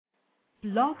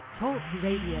Blog Talk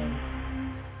Radio.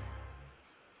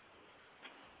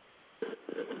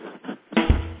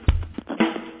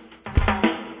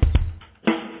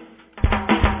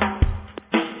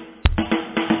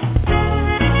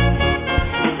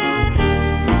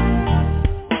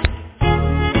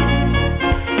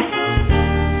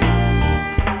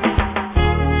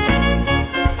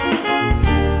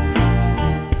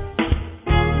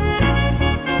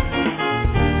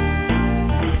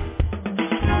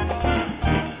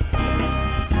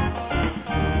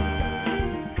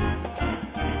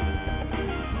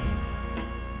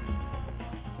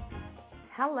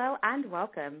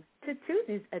 Welcome to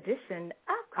Tuesday's edition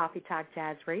of Coffee Talk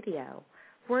Jazz Radio,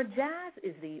 where jazz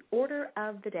is the order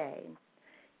of the day.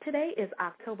 Today is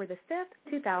October the 5th,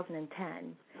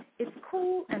 2010. It's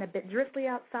cool and a bit drizzly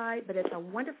outside, but it's a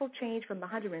wonderful change from the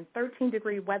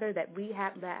 113-degree weather that we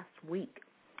had last week.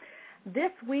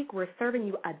 This week, we're serving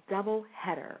you a double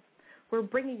header. We're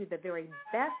bringing you the very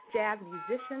best jazz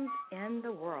musicians in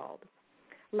the world.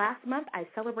 Last month, I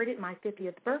celebrated my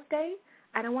 50th birthday,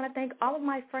 and I want to thank all of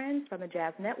my friends from the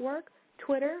Jazz Network,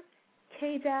 Twitter,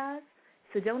 K-Jazz,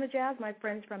 Sedona Jazz, my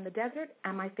friends from the desert,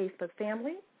 and my Facebook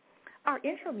family. Our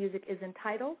intro music is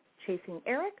entitled Chasing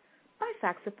Eric by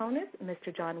saxophonist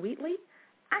Mr. John Wheatley,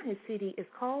 and his CD is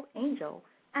called Angel,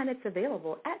 and it's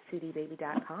available at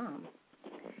cdbaby.com.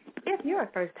 If you're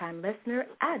a first-time listener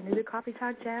and new to Coffee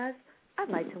Talk Jazz, I'd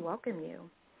like to welcome you.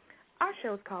 Our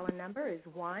show's call-in number is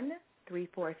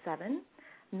 1-347-934-0108.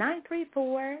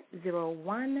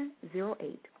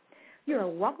 You're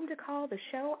welcome to call the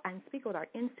show and speak with our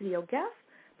in-studio guests,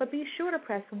 but be sure to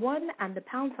press 1 and the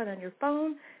pound sign on your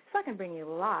phone so I can bring you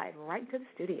live right to the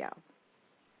studio.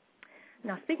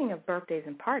 Now, speaking of birthdays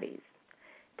and parties,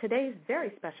 today's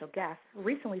very special guest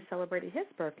recently celebrated his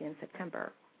birthday in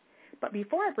September. But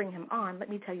before I bring him on, let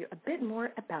me tell you a bit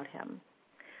more about him.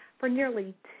 For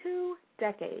nearly 2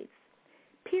 decades,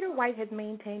 Peter White has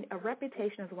maintained a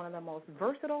reputation as one of the most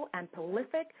versatile and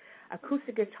prolific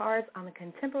acoustic guitarists on the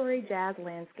contemporary jazz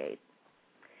landscape.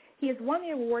 He has won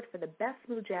the award for the Best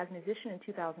Smooth Jazz Musician in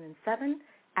 2007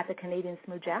 at the Canadian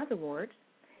Smooth Jazz Awards.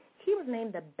 He was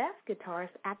named the Best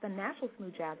Guitarist at the National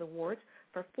Smooth Jazz Awards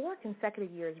for 4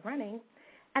 consecutive years running,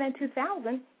 and in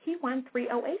 2000, he won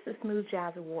 3 Oasis Smooth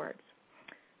Jazz Awards.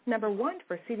 Number 1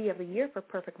 for CD of the Year for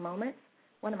Perfect Moments,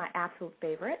 one of my absolute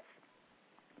favorites.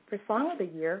 For Song of the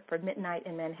Year for Midnight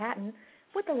in Manhattan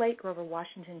with the late Grover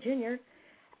Washington Jr.,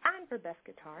 and for Best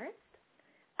Guitarist,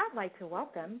 I'd like to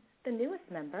welcome the newest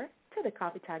member to the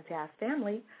Coffee Talk Jazz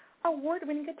family,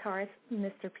 award-winning guitarist,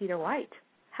 Mr. Peter White.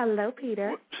 Hello,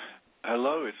 Peter.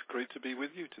 Hello, it's great to be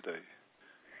with you today.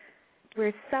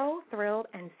 We're so thrilled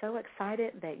and so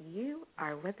excited that you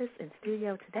are with us in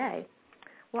studio today.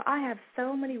 Well, I have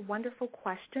so many wonderful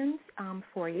questions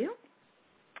for you,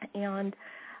 and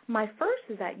my first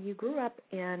is that you grew up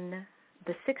in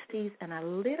the 60s in a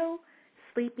little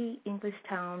sleepy English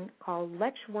town called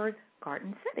Letchworth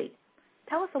Garden City.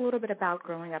 Tell us a little bit about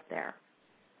growing up there.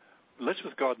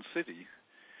 Letchworth Garden City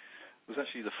was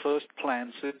actually the first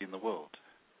planned city in the world.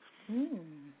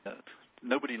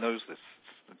 Nobody knows this.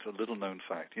 It's a little-known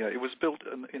fact. Yeah, it was built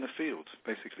in a field,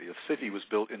 basically. A city was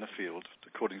built in a field,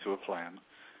 according to a plan,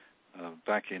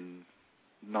 back in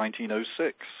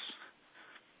 1906.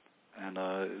 And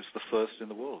it was the first in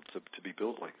the world to be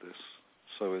built like this.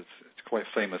 So it's quite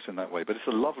famous in that way. But it's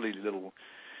a lovely little,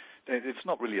 it's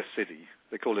not really a city.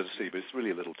 They call it a city, but it's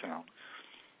really a little town.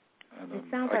 And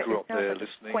I grew up there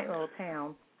listening. A quaint little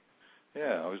town.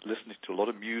 Yeah, I was listening to a lot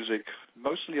of music,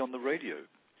 mostly on the radio,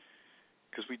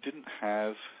 because we didn't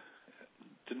have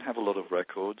a lot of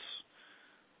records.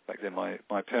 Back then, my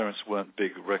parents weren't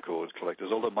big record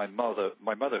collectors, although my mother,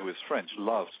 who is French,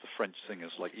 loved the French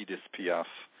singers like Edith Piaf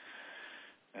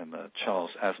and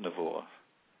Charles Aznavour,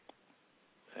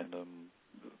 and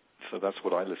so that's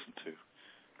what I listened to.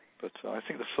 But I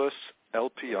think the first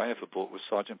LP I ever bought was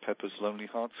Sgt. Pepper's Lonely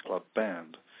Hearts Club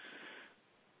Band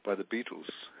by the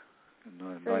Beatles in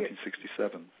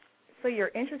 1967. So your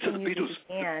interest in music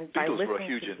began by listening to the Beatles. Beatles were a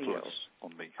huge influence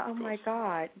on me. Oh, my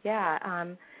God, yeah.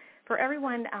 For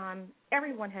everyone,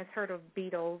 everyone has heard of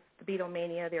Beatles, the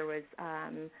Beatlemania. There was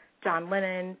John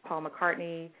Lennon, Paul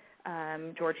McCartney,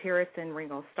 George Harrison,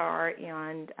 Ringo Starr,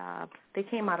 and they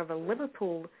came out of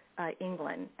Liverpool,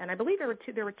 England. And I believe there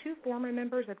were two former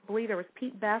members. I believe there was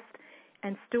Pete Best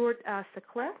and Stuart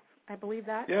Sutcliffe. I believe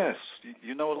that. Yes,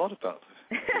 you know a lot about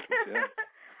it. Yeah.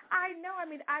 I know. I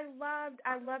mean, I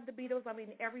loved the Beatles. I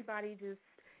mean, everybody just,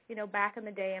 back in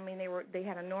the day. I mean, they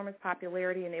had enormous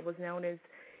popularity, and it was known as,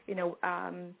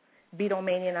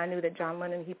 Beatlemania. And I knew that John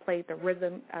Lennon, he played the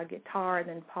rhythm guitar, and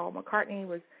then Paul McCartney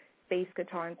was bass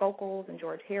guitar and vocals and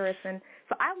George Harrison.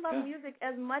 So I love music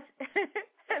as much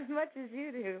as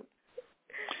you do.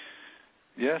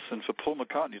 Yes, and for Paul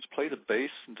McCartney to play the bass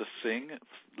and to sing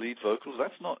lead vocals,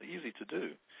 that's not easy to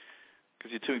do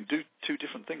because you're doing two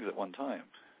different things at one time.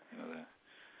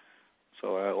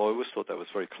 So I always thought that was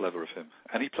very clever of him.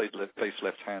 And he played bass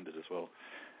left-handed as well.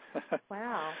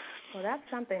 Wow. Well, that's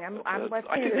something. I'm left-handed.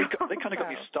 I think they kind of got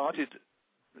me started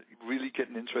really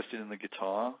getting interested in the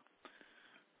guitar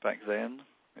back then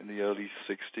in the early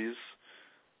 60s.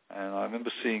 And I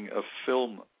remember seeing a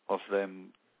film of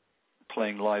them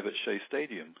playing live at Shea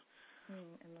Stadium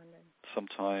in London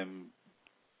sometime,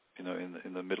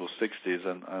 in the middle 60s.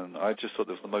 And I just thought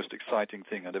it was the most exciting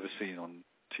thing I'd ever seen on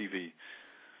TV.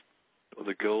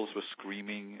 The girls were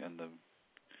screaming, and the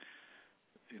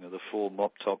four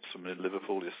mop tops from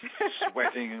Liverpool just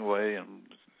sweating away and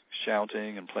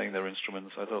shouting and playing their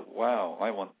instruments. I thought, wow,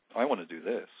 I want to do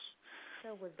this.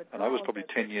 So was the and I was probably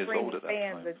 10 years old at that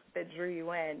time. That drew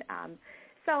you in.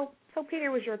 So Peter, it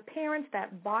was your parents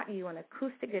that bought you an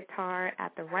acoustic guitar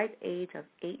at the ripe age of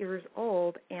 8 years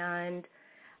old, and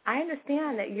I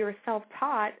understand that you're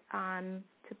self-taught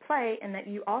to play, and that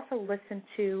you also listened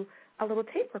to a little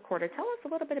tape recorder. Tell us a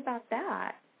little bit about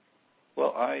that.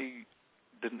 Well, I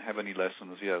didn't have any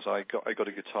lessons. Yes, I got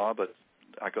a guitar, but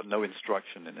I got no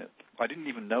instruction in it. I didn't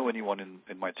even know anyone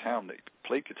in my town that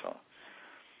played guitar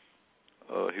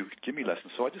who could give me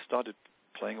lessons. So I just started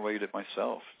playing away at it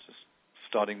myself, just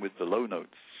starting with the low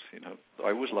notes. I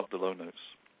always loved the low notes.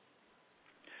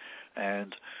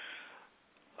 And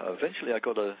eventually I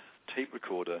got a tape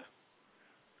recorder,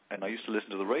 and I used to listen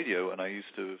to the radio, and I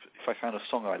used to, if I found a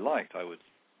song I liked, I would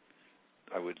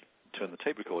turn the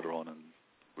tape recorder on and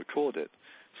record it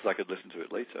so that I could listen to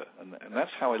it later. And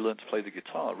that's how I learned to play the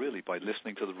guitar, really, by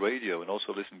listening to the radio and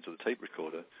also listening to the tape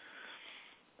recorder.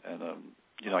 And,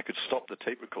 I could stop the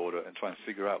tape recorder and try and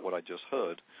figure out what I just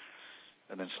heard,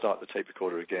 and then start the tape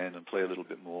recorder again and play a little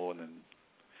bit more. And then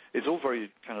it's all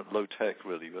very kind of low-tech,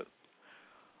 really, but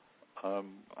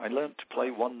I learned to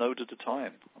play one note at a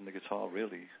time on the guitar,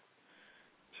 really,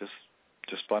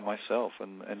 just by myself.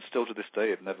 And still to this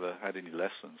day, I've never had any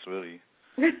lessons, really.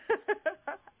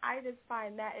 I just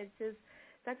find that it's just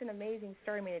such an amazing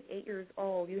story. I mean, at 8 years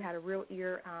old, you had a real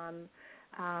ear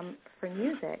for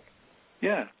music.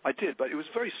 Yeah, I did, but it was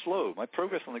very slow. My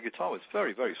progress on the guitar was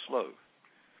very, very slow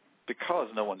because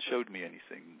no one showed me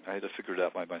anything. I had to figure it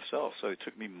out by myself, so it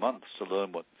took me months to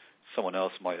learn what someone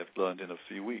else might have learned in a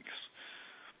few weeks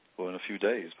or in a few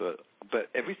days. But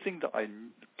everything that I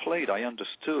played, I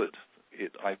understood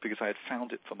it because I had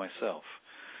found it for myself.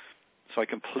 So I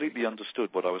completely understood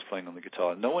what I was playing on the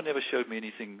guitar. No one ever showed me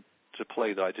anything to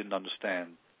play that I didn't understand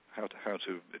how to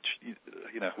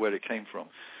where it came from.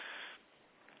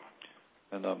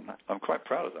 And I'm quite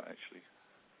proud of that, actually.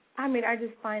 I mean, I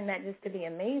just find that just to be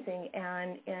amazing.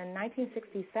 And in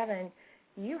 1967,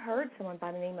 you heard someone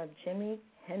by the name of Jimi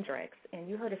Hendrix, and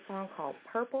you heard a song called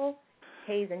Purple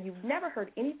Haze, and you've never heard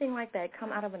anything like that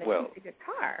come out of an acoustic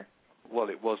guitar. Well,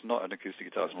 it was not an acoustic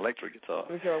guitar, it was an electric guitar.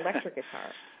 It was your electric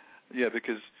guitar. Yeah,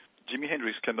 because Jimi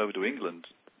Hendrix came over to England,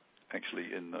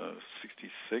 actually, in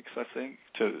 66, I think,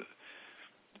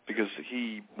 because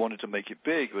he wanted to make it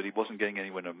big, but he wasn't getting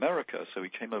anywhere in America, so he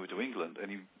came over to England,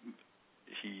 and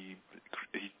he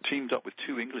teamed up with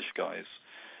two English guys,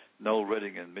 Noel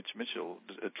Redding and Mitch Mitchell,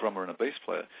 a drummer and a bass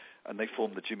player, and they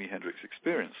formed the Jimi Hendrix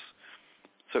Experience.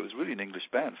 So it was really an English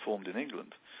band formed in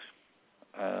England.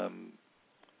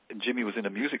 And Jimmy was in a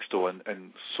music store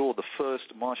and saw the first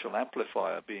Marshall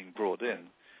amplifier being brought in,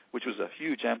 which was a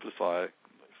huge amplifier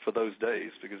for those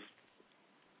days, because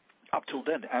up till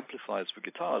then, amplifiers for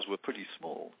guitars were pretty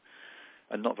small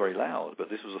and not very loud, but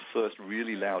this was the first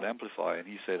really loud amplifier, and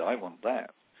he said, I want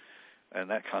that. And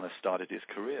that kind of started his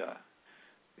career.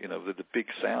 With the big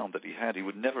sound that he had. He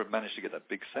would never have managed to get that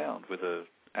big sound with the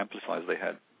amplifiers they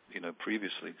had,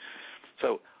 previously.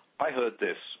 So I heard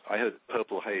this. I heard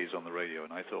Purple Haze on the radio,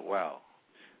 and I thought, wow,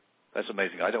 that's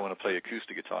amazing. I don't want to play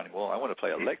acoustic guitar anymore. I want to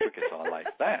play electric guitar like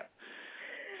that.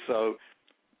 So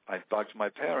I bugged my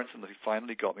parents, and they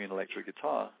finally got me an electric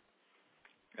guitar.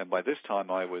 And by this time,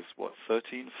 I was,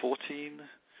 13, 14,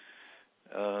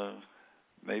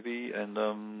 maybe.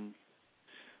 And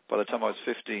by the time I was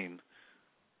 15,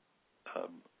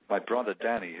 my brother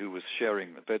Danny, who was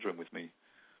sharing a bedroom with me,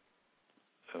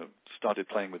 started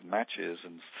playing with matches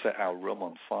and set our room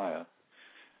on fire,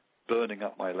 burning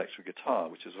up my electric guitar,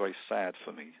 which is very sad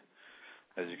for me,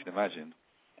 as you can imagine.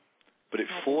 But it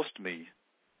forced me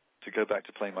to go back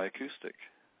to playing my acoustic.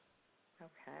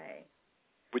 Okay.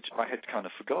 Which I had kind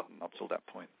of forgotten up till that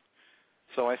point.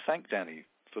 So I thank Danny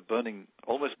for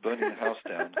almost burning the house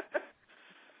down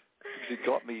actually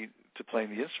got me to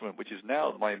playing the instrument, which is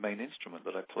now my main instrument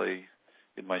that I play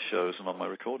in my shows and on my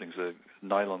recordings, a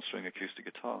nylon string acoustic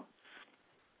guitar.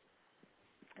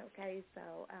 Okay,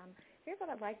 so here's what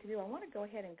I'd like to do. I want to go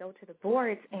ahead and go to the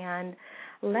boards, and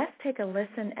let's take a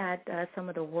listen at some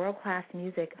of the world-class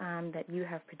music that you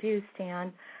have produced.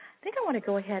 And I think I want to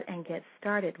go ahead and get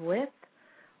started with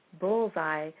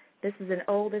Bullseye. This is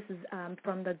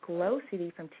from the Glow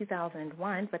CD from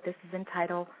 2001, but this is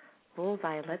entitled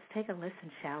Bullseye. Let's take a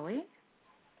listen, shall we?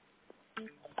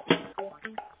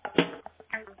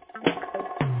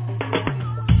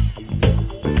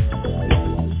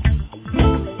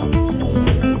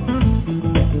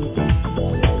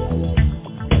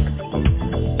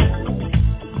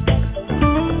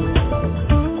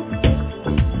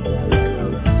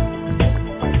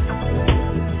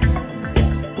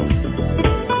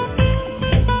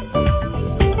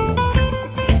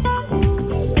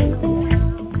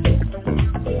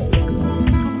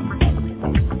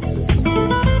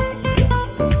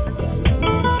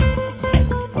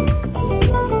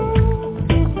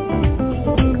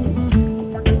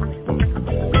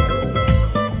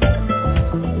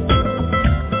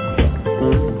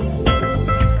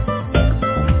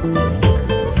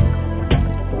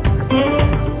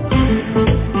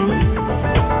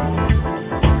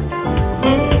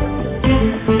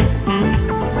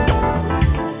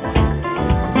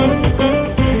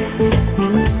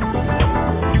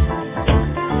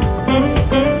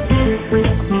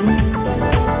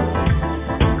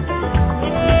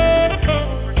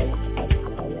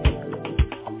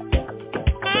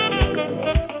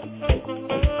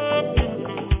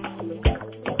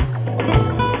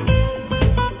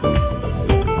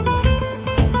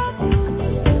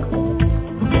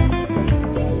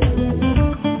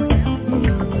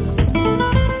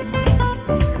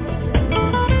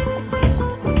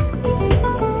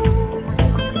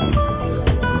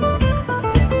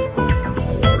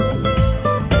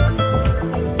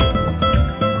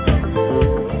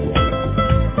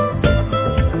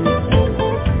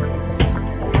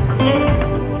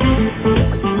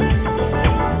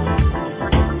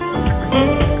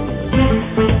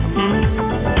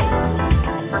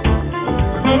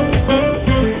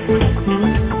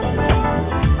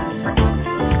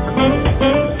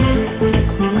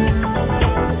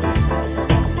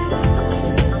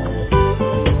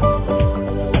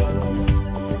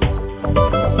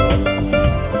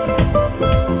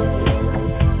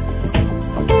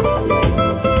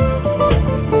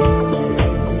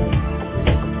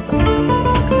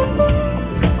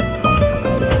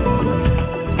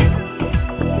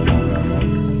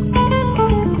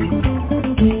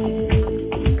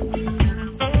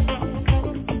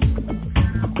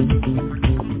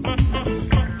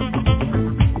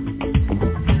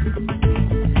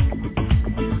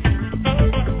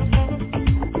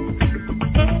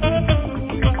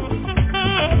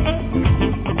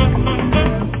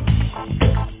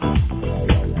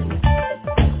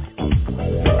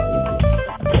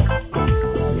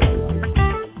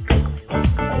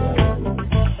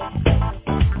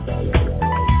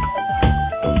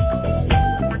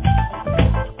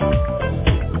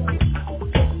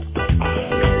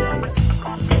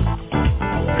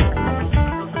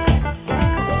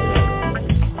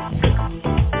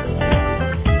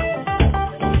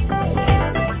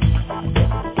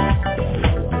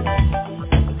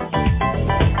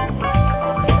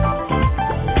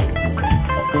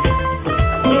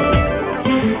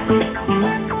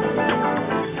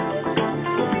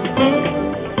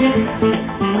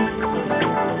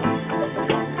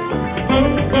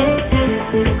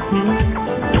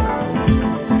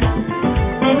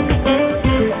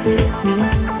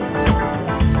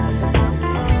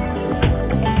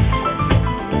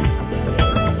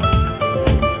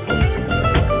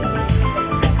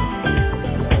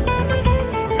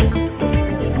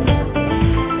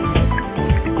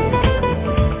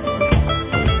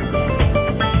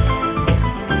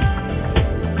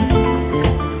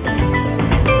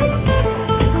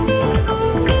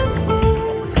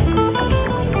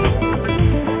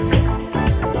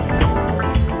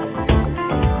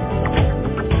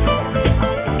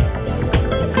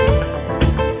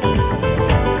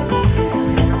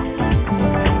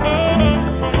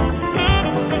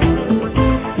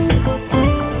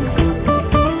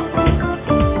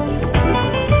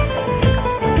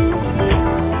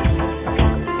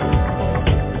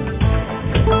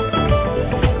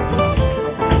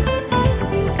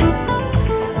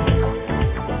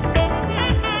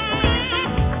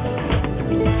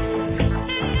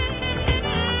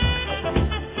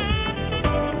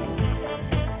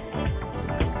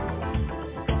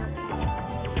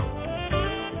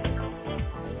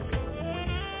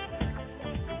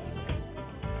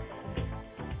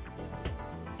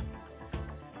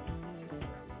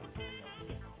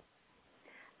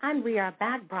 And we are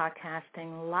back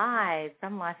broadcasting live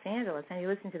from Los Angeles, and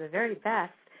you're listening to the very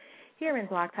best here in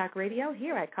Blog Talk Radio,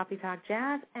 here at Coffee Talk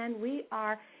Jazz, and we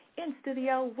are in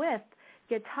studio with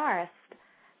guitarist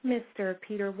Mr.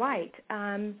 Peter White.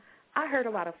 I heard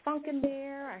a lot of funk in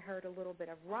there. I heard a little bit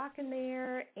of rock in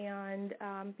there, and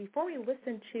before we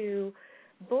listened to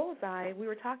Bullseye, we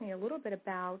were talking a little bit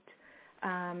about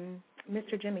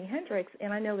Mr. Jimi Hendrix,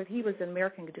 and I know that he was an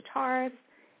American guitarist.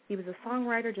 He was a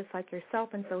songwriter just like yourself,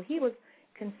 and so he was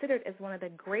considered as one of the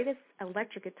greatest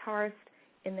electric guitarists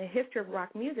in the history of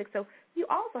rock music. So you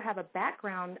also have a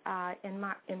background in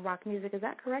rock music. Is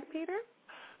that correct, Peter?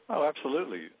 Oh,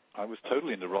 absolutely. I was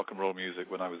totally into rock and roll music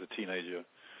when I was a teenager.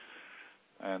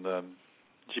 And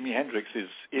Jimi Hendrix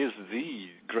is the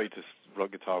greatest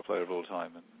rock guitar player of all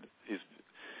time. And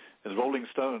his Rolling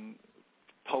Stone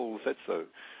poll said so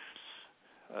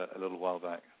a little while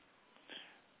back.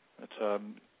 But,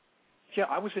 yeah,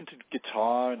 I was into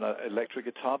guitar and electric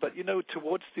guitar, but,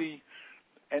 towards the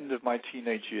end of my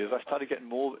teenage years, I started getting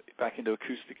more back into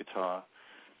acoustic guitar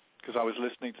because I was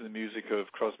listening to the music of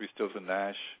Crosby, Stills and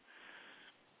Nash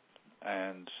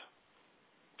and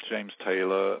James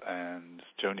Taylor and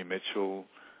Joni Mitchell.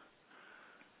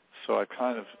 So I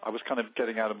was kind of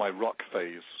getting out of my rock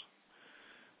phase,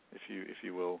 if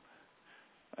you will,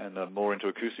 and more into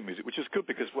acoustic music, which is good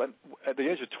because at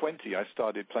the age of 20, I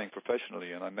started playing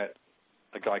professionally, and I met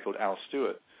a guy called Al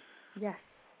Stewart, yes,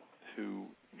 who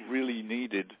really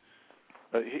needed,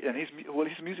 his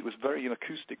music was very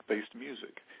acoustic-based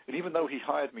music. And even though he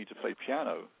hired me to play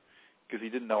piano, because he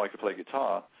didn't know I could play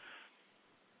guitar,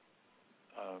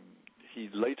 he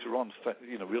later on,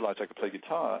 realized I could play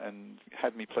guitar and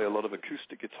had me play a lot of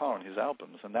acoustic guitar on his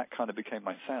albums, and that kind of became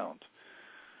my sound,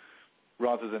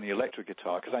 rather than the electric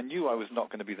guitar, because I knew I was not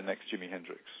going to be the next Jimi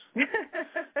Hendrix.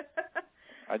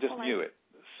 I just knew it.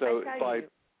 So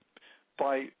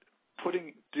by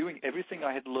doing everything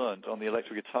I had learned on the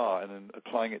electric guitar and then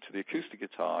applying it to the acoustic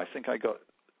guitar, I think I got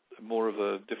more of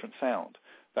a different sound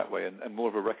that way and more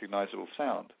of a recognizable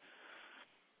sound.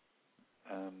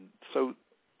 So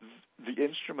the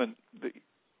instrument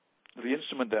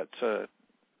that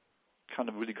kind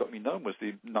of really got me known was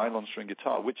the nylon string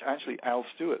guitar, which actually Al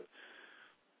Stewart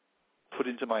put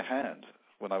into my hand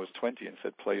when I was 20 and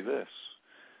said, "Play this."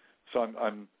 So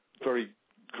I'm very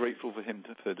grateful for him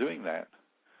for doing that,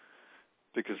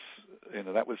 because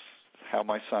that was how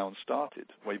my sound started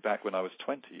way back when I was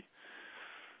 20.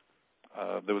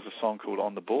 There was a song called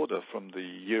 "On the Border" from the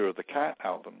Year of the Cat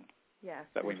album. Yes,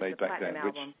 that we made back then.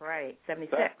 Album, right,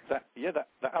 76.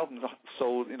 That album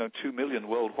sold 2 million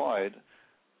worldwide,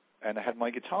 and I had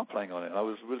my guitar playing on it. I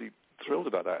was really thrilled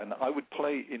about that, and I would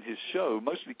play in his show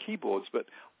mostly keyboards, but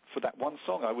for that one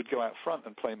song I would go out front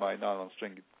and play my nylon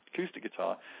string acoustic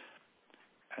guitar,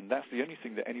 and that's the only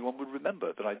thing that anyone would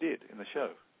remember that I did in the show.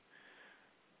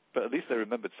 But at least they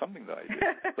remembered something that I did.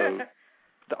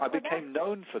 So I became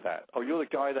known for that. "Oh, you're the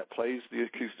guy that plays the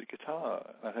acoustic guitar."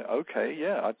 And I thought, okay,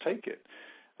 yeah, I'd take it.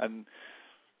 And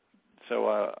so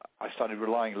I started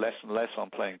relying less and less on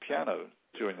playing piano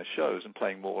during the shows and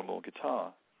playing more and more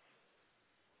guitar.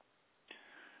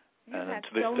 And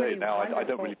to this day now, I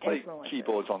don't really play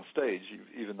keyboards on stage,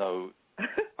 even though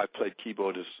I played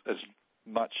keyboard as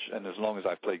much and as long as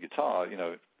I played guitar,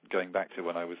 going back to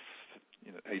when I was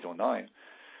 8 or 9.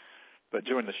 But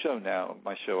during the show now,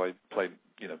 my show, I play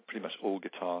pretty much all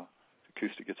guitar,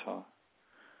 acoustic guitar.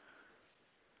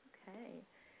 Okay.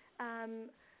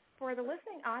 For the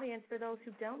listening audience, for those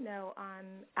who don't know,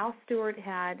 Al Stewart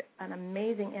had an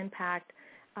amazing impact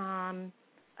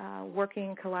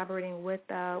collaborating with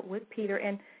Peter.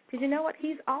 And did you know what?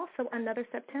 He's also another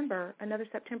September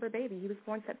baby. He was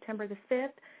born September the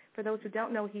 5th. For those who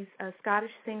don't know, he's a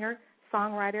Scottish singer,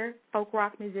 songwriter, folk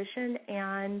rock musician,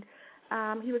 and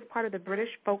he was part of the British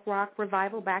folk rock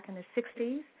revival back in the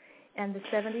 60s and the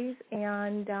 70s.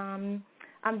 And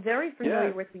I'm very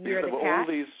familiar with the Year of the Cat.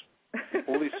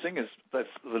 All these singers that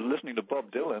were listening to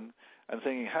Bob Dylan and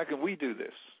thinking, how can we do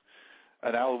this?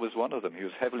 And Al was one of them. He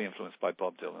was heavily influenced by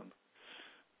Bob Dylan.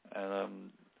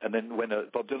 And then when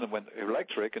Bob Dylan went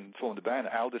electric and formed a band,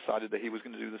 Al decided that he was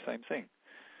going to do the same thing.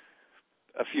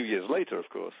 A few years later, of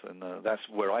course, and that's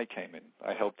where I came in.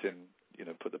 I helped him,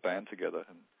 put the band together,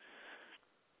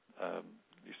 and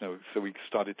so we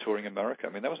started touring America. I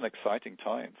mean, that was an exciting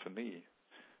time for me.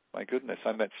 My goodness,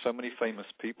 I met so many famous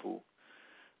people,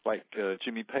 like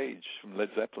Jimmy Page from Led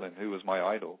Zeppelin, who was my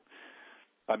idol.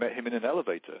 I met him in an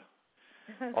elevator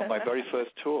on my very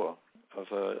first tour of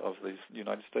the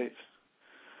United States.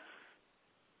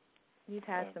 You've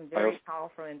had some very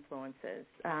powerful influences.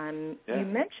 You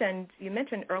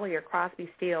mentioned earlier Crosby,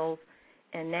 Stills,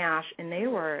 and Nash, and they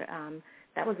were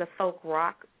that was a folk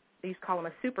rock. They used to call them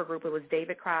a super group. It was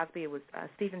David Crosby, it was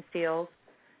Stephen Stills,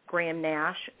 Graham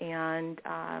Nash, and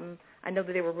I know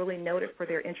that they were really noted for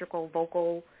their integral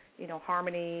vocal,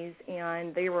 harmonies,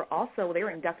 and they were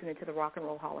inducted into the Rock and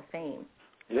Roll Hall of Fame.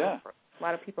 Yeah. So a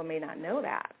lot of people may not know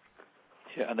that.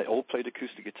 Yeah, and they all played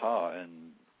acoustic guitar,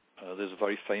 and there's a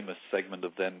very famous segment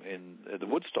of them in the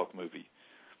Woodstock movie,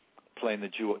 playing the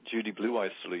Judy Blue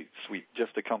Eyes suite,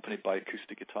 just accompanied by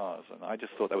acoustic guitars, and I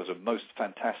just thought that was a most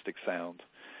fantastic sound.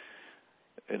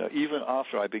 Even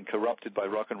after I'd been corrupted by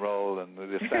rock and roll and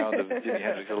the sound of Jimi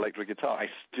Hendrix's electric guitar, I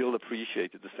still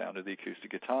appreciated the sound of the acoustic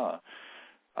guitar.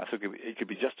 I thought it could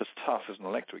be just as tough as an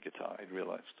electric guitar, I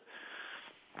realized.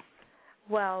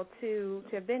 Well, to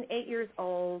have been 8 years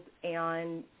old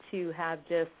and to have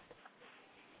just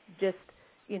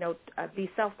be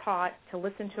self-taught, to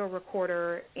listen to a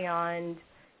recorder, and,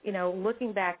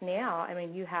 looking back now, I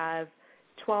mean, you have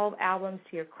 12 albums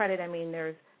to your credit. I mean,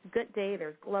 there's Good Day,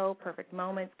 there's Glow, Perfect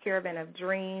Moments, Caravan of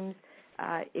Dreams,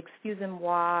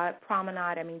 Excusez-moi,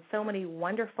 Promenade. I mean, so many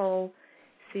wonderful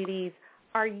CDs.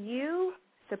 Are you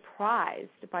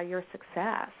surprised by your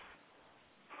success?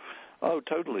 Oh,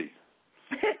 totally.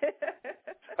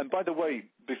 And by the way,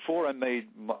 before I made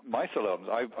my solo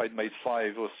albums, I'd made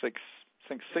 5 or 6, I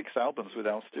think 6 albums with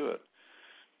Al Stewart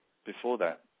before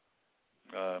that.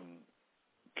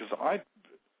 Because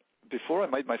before I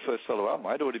made my first solo album,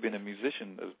 I'd already been a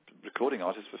musician, a recording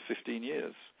artist for 15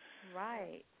 years.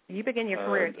 Right. You began your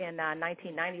career in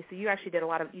 1990, so you actually did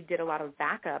a lot of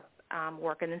backup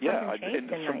work, and then something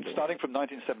changed in 90. Starting from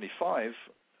 1975,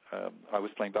 I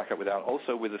was playing backup with Al,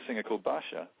 also with a singer called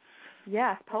Basia.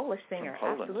 Yes, Polish singer,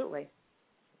 absolutely.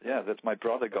 Yeah, that's my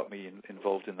brother got me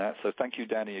involved in that. So thank you,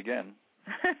 Danny, again.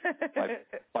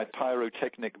 my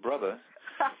pyrotechnic brother.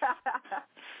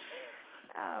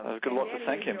 I've got a lot to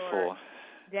thank him for.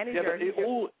 Danny, yeah,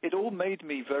 it all made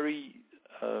me very.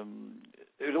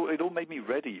 It all made me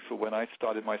ready for when I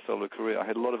started my solo career. I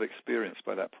had a lot of experience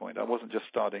by that point. I wasn't just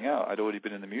starting out. I'd already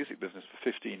been in the music business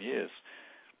for 15 years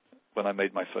when I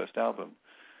made my first album.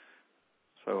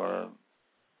 So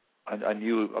I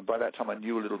knew, by that time I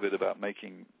knew a little bit about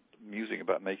making music,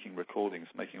 about making recordings,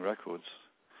 making records.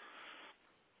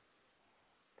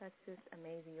 That's just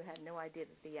amazing. You had no idea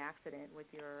that the accident with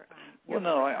your... well,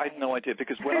 no, I had no idea,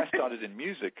 because when I started in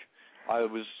music, I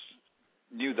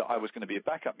knew that I was going to be a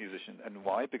backup musician. And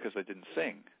why? Because I didn't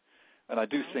sing. And I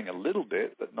do sing a little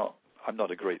bit, but I'm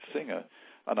not a great singer,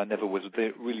 and I never was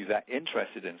really that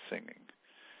interested in singing.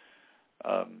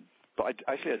 But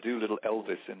I do a little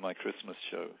Elvis in my Christmas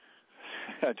show.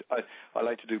 I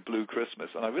like to do Blue Christmas,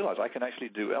 and I realize I can actually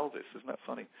do Elvis. Isn't that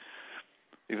funny?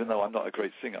 Even though I'm not a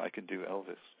great singer, I can do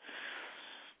Elvis.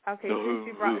 Okay, since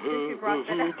you brought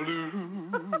that up.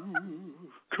 Blue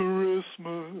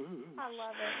Christmas. I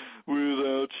love it.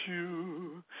 Without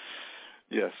you.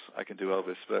 Yes, I can do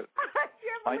Elvis, but I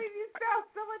can't believe you sound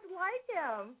so much like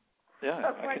him.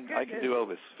 Yeah, I can do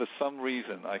Elvis. For some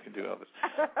reason, I can do Elvis.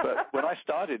 But when I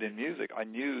started in music, I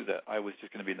knew that I was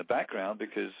just going to be in the background,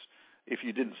 because if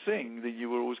you didn't sing, then you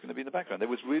were always going to be in the background. There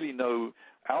was really no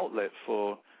outlet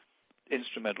for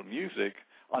instrumental music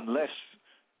unless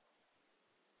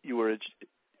you were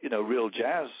a real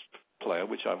jazz player,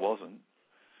 which I wasn't,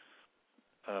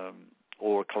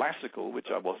 or classical, which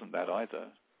I wasn't that either.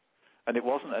 And it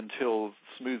wasn't until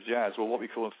smooth jazz, or what we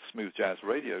call smooth jazz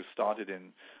radio, started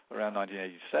in around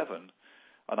 1987,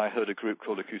 and I heard a group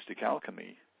called Acoustic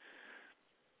Alchemy,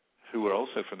 who were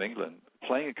also from England,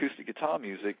 playing acoustic guitar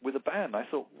music with a band. I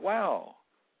thought, wow,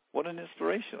 what an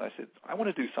inspiration. I said, I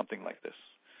want to do something like this.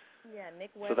 Yeah,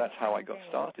 Nick. So that's how I got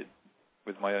started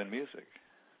with my own music.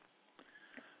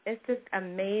 It's just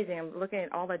amazing. I'm looking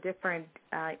at all the different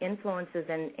influences,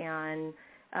 and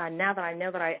now that I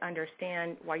know that I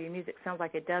understand why your music sounds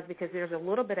like it does, because there's a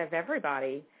little bit of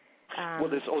everybody. Well,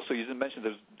 there's also, you didn't mention,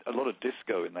 there's a lot of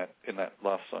disco in that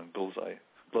last song, Bullseye.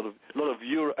 A lot of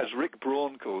Euro, as Rick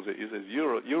Braun calls it. He says,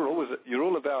 you're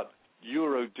all about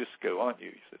Euro disco, aren't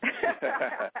you? He said,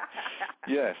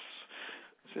 yes.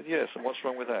 I said, yes, and what's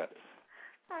wrong with that?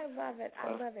 I love it.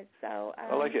 I love it. So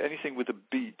I like it, anything with a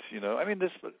beat, I mean,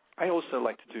 I also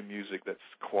like to do music that's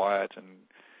quiet and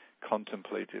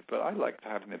contemplative, but I like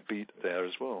having a beat there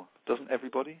as well. Doesn't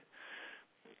everybody?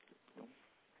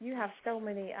 You have so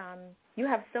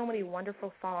many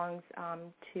wonderful songs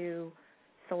to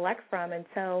select from, and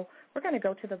so we're going to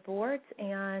go to the boards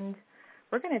and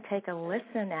we're going to take a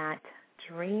listen at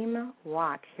Dream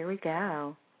Walk. Here we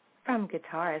go, from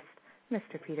guitarist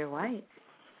Mr. Peter White.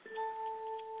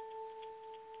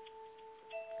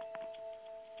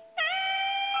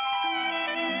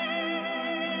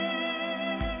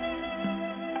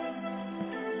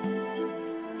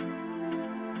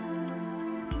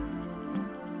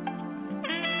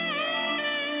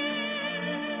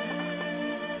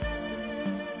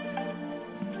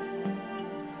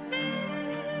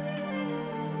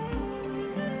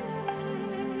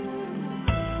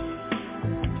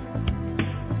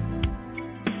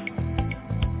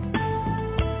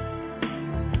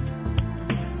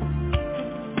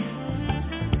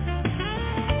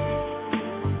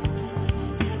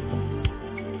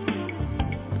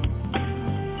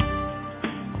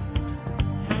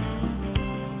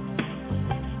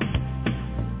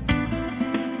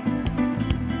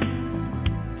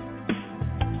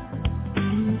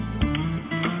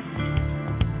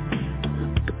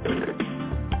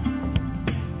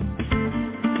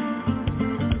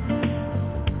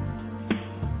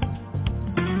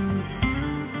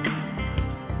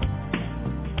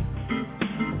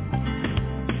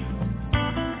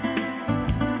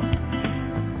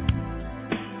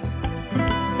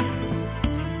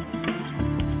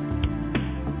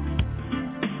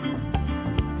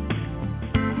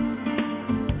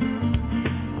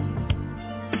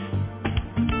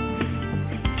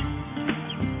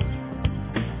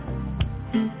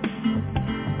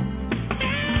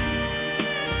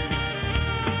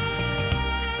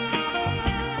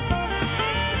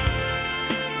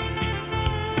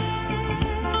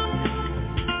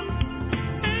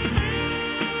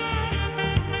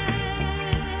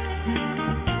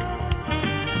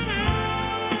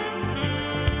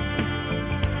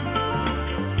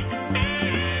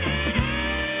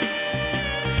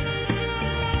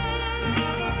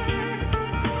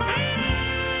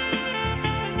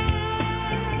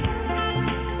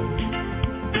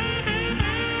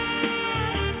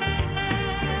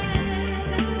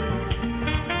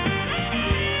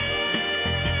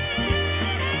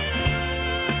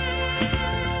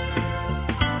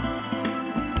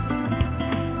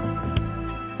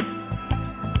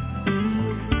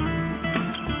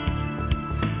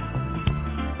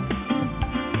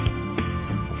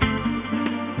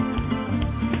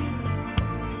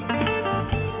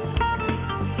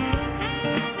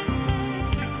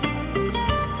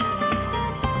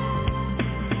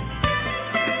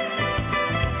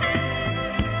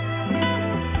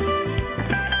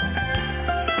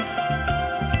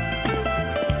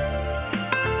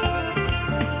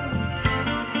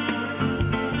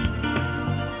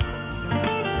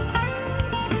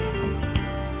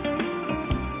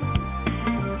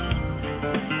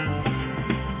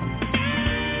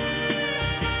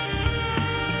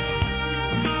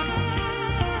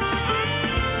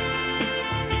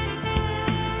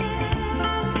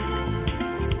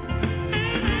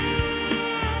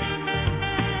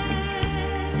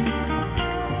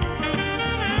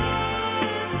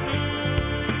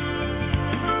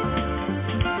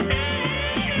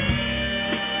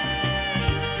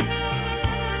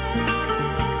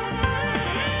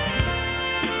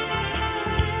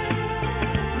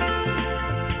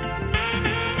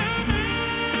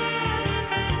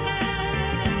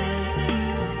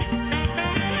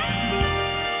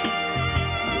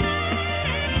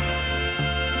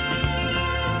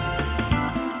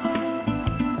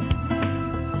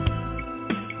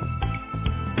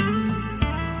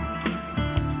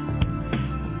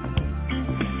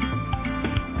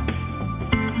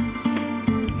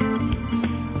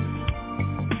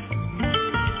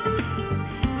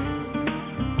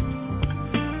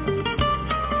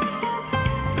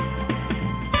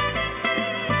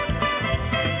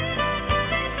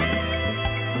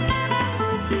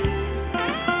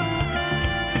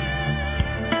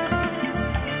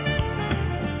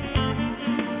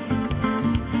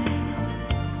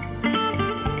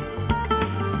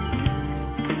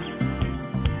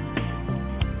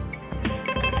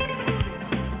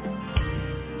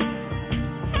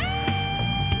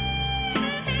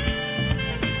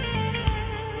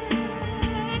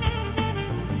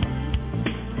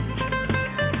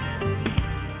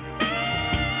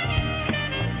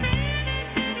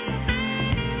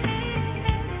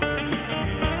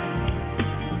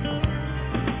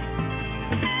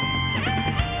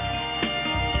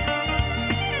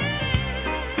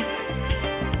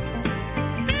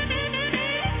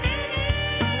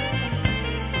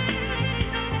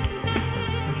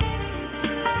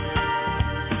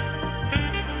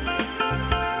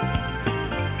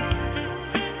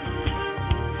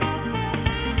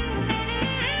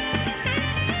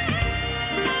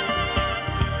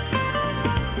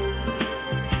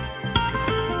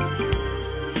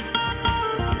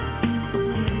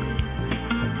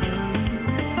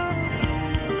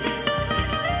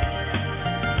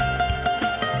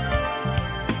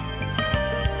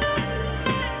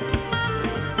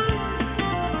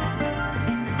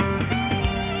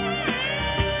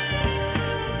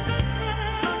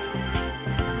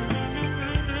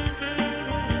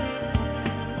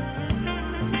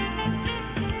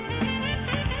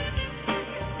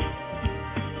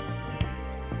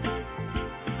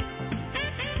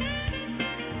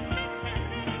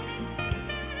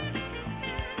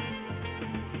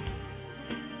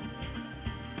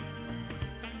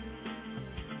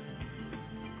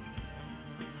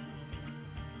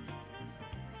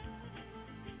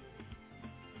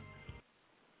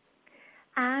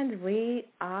 And we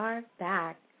are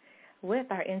back with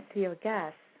our in-studio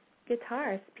guest,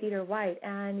 guitarist Peter White,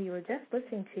 and you were just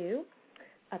listening to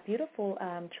a beautiful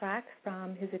track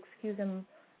from his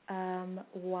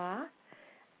Excusez-moi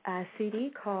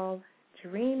CD called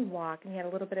Dream Walk, and he had a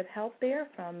little bit of help there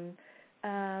from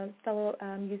fellow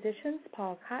musicians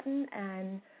Paul Cotton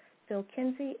and Phil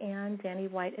Kinsey and Danny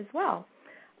White as well.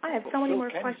 I have so many more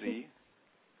questions.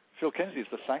 Phil Kinsey is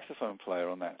the saxophone player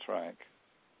on that track.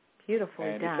 Beautifully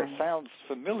and done. And if it sounds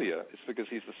familiar, it's because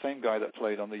he's the same guy that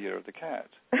played on The Year of the Cat.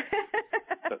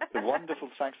 the wonderful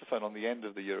saxophone on the end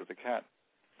of The Year of the Cat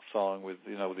song with,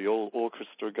 the old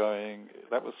orchestra going,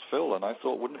 that was Phil, and I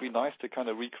thought, wouldn't it be nice to kind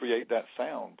of recreate that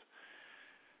sound?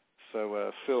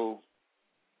 So Phil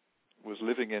was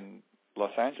living in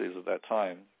Los Angeles at that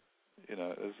time,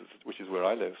 which is where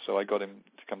I live, so I got him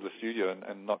to come to the studio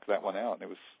and knock that one out, and it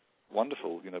was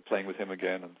wonderful, playing with him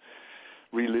again and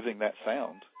reliving that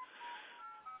sound.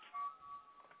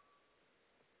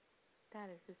 That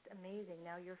is just amazing.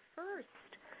 Now,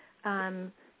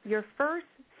 your first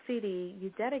CD you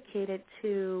dedicated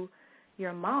to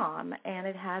your mom, and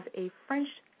it has a French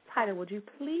title. Would you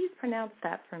please pronounce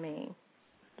that for me?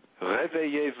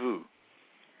 Réveillez-vous.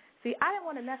 See, I didn't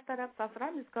want to mess that up, so I said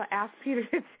I'm just going to ask Peter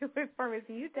to do it for me.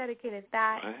 So you dedicated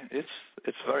that.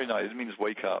 It's very nice. It means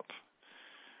wake up.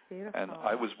 Beautiful. And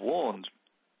I was warned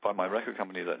by my record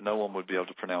company that no one would be able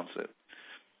to pronounce it,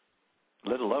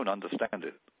 let alone understand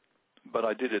it. But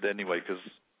I did it anyway because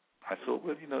I thought,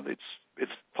 well,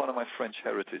 it's part of my French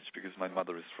heritage because my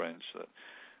mother is French. So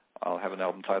I'll have an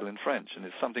album title in French, and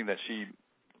it's something that she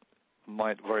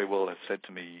might very well have said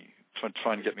to me,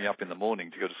 trying to get me up in the morning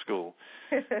to go to school.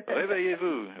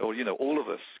 Réveillez-vous, or all of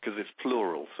us, because it's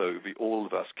plural, so it would be all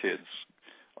of us kids.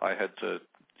 I had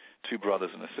two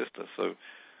brothers and a sister, so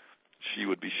she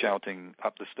would be shouting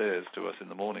up the stairs to us in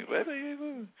the morning,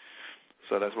 Réveillez-vous.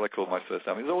 So that's what I called my first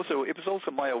album. It was also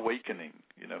my awakening,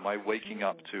 my waking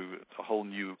up to a whole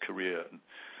new career, and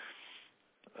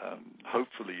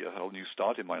hopefully a whole new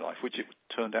start in my life, which it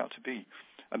turned out to be.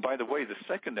 And by the way, the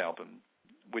second album,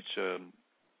 which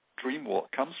Dream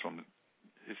Walk comes from,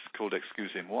 is called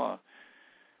Excusez-moi,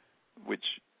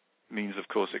 which means, of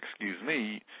course, excuse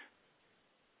me,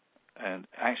 and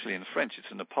actually in French it's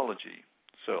an apology.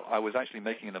 So I was actually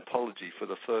making an apology for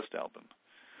the first album.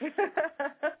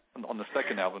 On the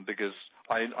second album, because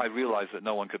I realized that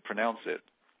no one could pronounce it.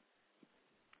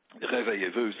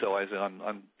 Réveillez-vous, so I said,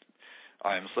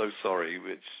 I am so sorry,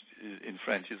 which in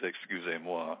French is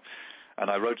excusez-moi.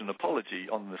 And I wrote an apology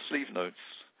on the sleeve notes.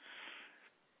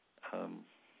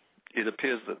 It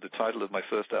appears that the title of my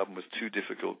first album was too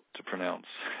difficult to pronounce.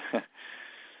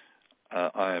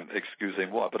 I am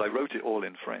excusez-moi, but I wrote it all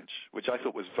in French, which I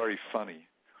thought was very funny.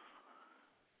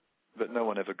 But no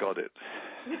one ever got it.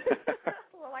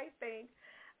 Well, I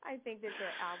think that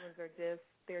your albums are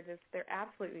they're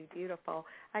absolutely beautiful.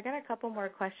 I got a couple more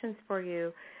questions for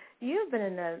you. You've been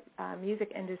in the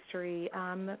music industry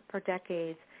for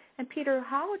decades. And Peter,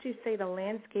 how would you say the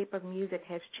landscape of music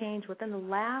has changed within the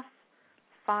last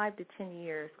 5 to 10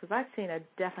 years? Because I've seen a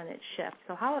definite shift.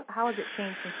 So how has it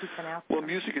changed since you've been out there? Well,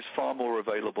 music is far more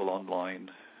available online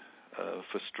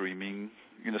for streaming.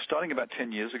 Starting about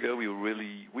 10 years ago,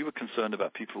 we were concerned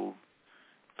about people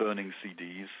burning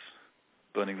CDs,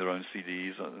 burning their own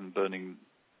CDs, and burning,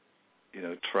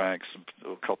 tracks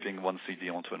or copying one CD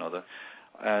onto another.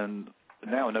 And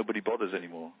now nobody bothers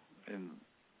anymore. And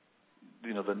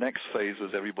the next phase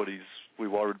is we're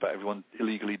worried about everyone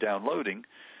illegally downloading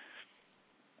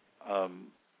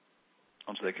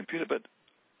onto their computer, but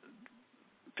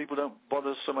people don't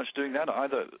bother so much doing that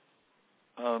either.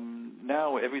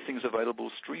 Now everything's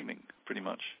available streaming, pretty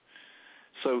much.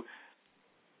 So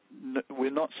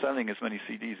we're not selling as many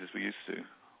CDs as we used to.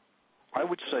 I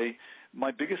would say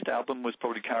my biggest album was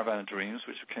probably Caravan of Dreams,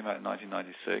 which came out in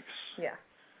 1996. Yeah.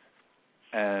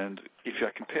 And if I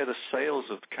compare the sales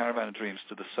of Caravan of Dreams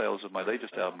to the sales of my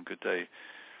latest album, Good Day,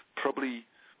 probably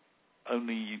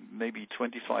only maybe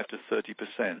 25 to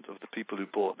 30% of the people who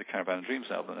bought the Caravan of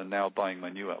Dreams album are now buying my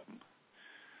new album.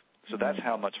 So that's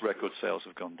how much record sales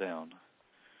have gone down.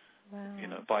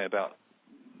 Wow. By about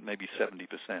maybe 70%.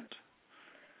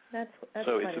 That's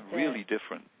so it's really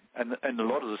different. And a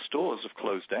lot of the stores have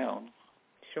closed down.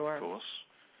 Sure. Of course.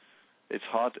 It's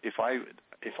hard. If I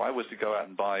was to go out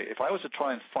and if I was to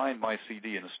try and find my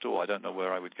CD in a store, I don't know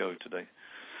where I would go today.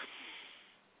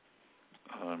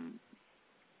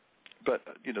 But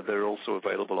they're also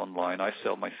available online. I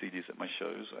sell my CDs at my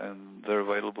shows, and they're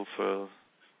available for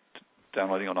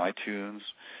downloading on iTunes,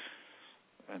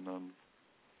 and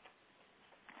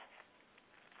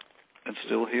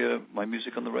still hear my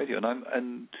music on the radio.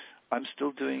 And I'm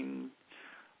still doing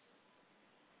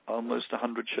almost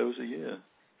 100 shows a year. I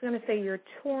was going to say you're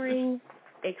touring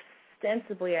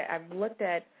extensively. I've looked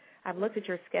at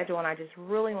your schedule, and I just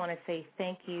really want to say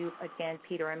thank you again,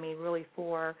 Peter. I mean, really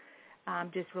for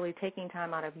just really taking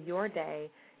time out of your day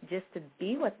just to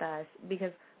be with us.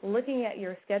 Because looking at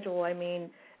your schedule, I mean,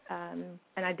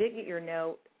 and I did get your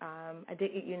note. I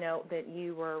did get your note that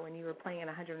you were when you were playing in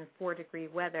 104-degree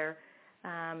weather.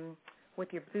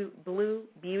 With your Blue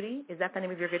Beauty. Is that the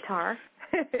name of your guitar?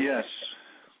 Yes.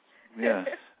 Yeah.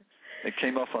 It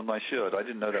came off on my shirt. I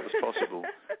didn't know that was possible.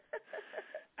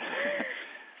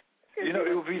 You know,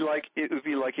 it would be like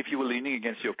if you were leaning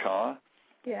against your car.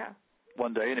 Yeah.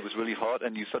 One day and it was really hot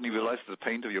and you suddenly realized that the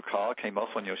paint of your car came off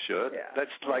on your shirt. Yeah.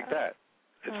 That's like that.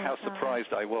 It's how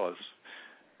surprised I was.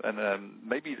 And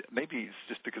maybe it's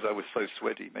just because I was so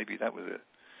sweaty. Maybe that was it.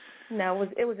 No,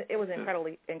 it was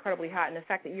incredibly hot, and the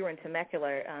fact that you were in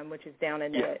Temecula, which is down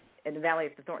in the valley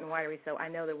of the Thornton Winery, so I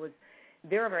know that it was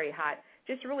very, very hot.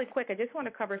 Just really quick, I just want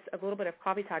to cover a little bit of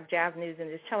Coffee Talk Jazz news and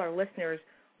just tell our listeners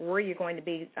where you're going to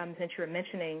be, since you were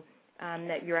mentioning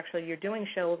that you're doing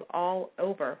shows all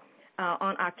over.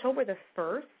 On October the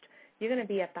 1st, you're going to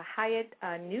be at the Hyatt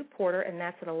Newporter, and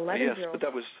that's at 11. Yes, but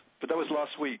that was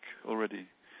last week already.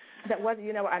 That was,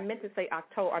 I meant to say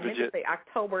October. I meant to say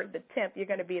October the 10th. You're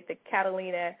going to be at the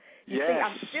Catalina. Yes, see,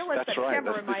 I'm still in that's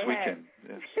September right. in my this head. Weekend.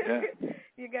 Yes. Yeah.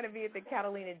 You're going to be at the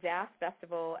Catalina Jazz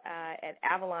Festival at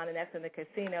Avalon, and that's in the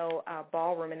Casino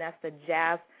Ballroom, and that's the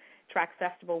Jazz Track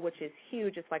Festival, which is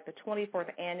huge. It's like the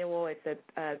 24th annual. It's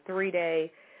a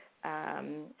 3-day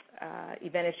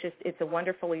event. It's a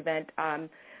wonderful event.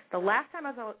 The last time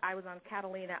I was on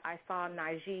Catalina, I saw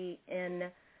Najee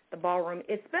in the ballroom.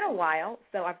 It's been a while,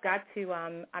 so I've got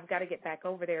to get back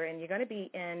over there. And you're going to be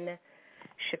in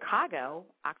Chicago,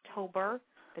 October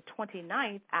the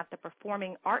 29th, at the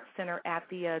Performing Arts Center at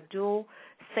the Dual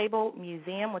Sable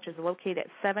Museum, which is located at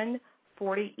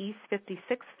 740 East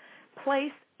 56th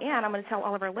Place. And I'm going to tell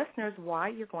all of our listeners why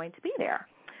you're going to be there.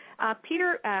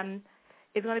 Peter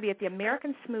is going to be at the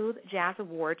American Smooth Jazz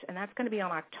Awards, and that's going to be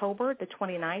on October the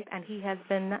 29th, and he has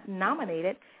been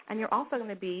nominated. And you're also going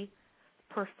to be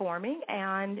performing,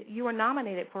 and you were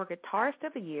nominated for Guitarist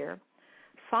of the Year,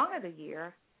 Song of the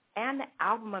Year, and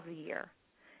Album of the Year.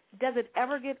 Does it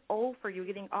ever get old for you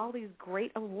getting all these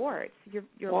great awards?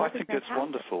 Well, I think it's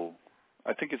wonderful.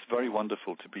 I think it's very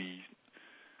wonderful to be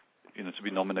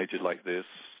nominated like this.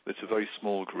 It's a very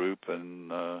small group,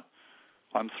 and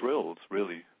I'm thrilled,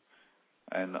 really.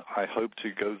 And I hope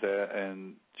to go there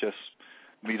and just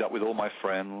meet up with all my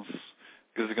friends,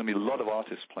 because there's going to be a lot of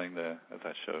artists playing there at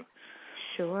that show.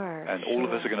 Sure. And all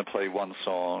of us are going to play one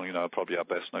song, probably our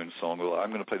best-known song. Well, I'm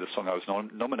going to play the song I was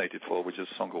nominated for, which is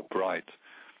a song called Bright,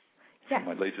 from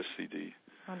my latest CD.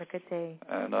 On a good day.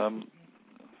 And I'm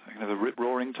going to have a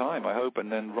rip-roaring time, I hope.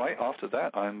 And then right after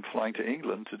that, I'm flying to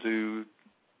England to do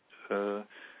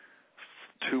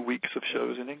 2 weeks of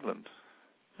shows in England.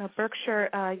 Berkshire,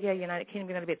 United Kingdom,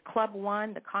 you're going to be at Club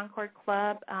 1, the Concord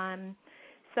Club.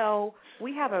 So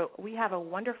we have a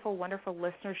wonderful, wonderful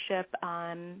listenership.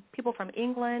 People from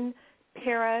England,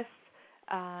 Paris,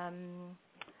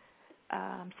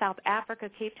 South Africa,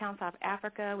 Cape Town, South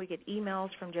Africa. We get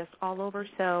emails from just all over.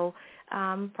 So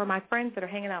for my friends that are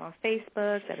hanging out on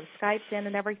Facebook, that have Skyped in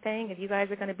and everything, if you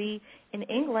guys are going to be in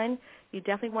England, you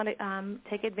definitely want to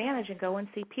take advantage and go and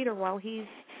see Peter while he's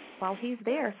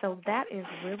there. So that is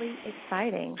really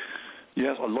exciting.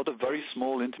 Yes, a lot of very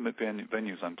small, intimate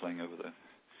venues I'm playing over there.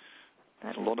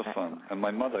 It's a lot of fun. And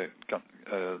my mother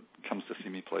comes to see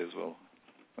me play as well.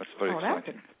 That's very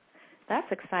exciting.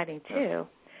 That's exciting, too.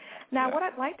 Now, what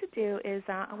I'd like to do is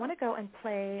I want to go and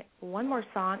play one more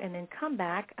song and then come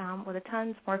back with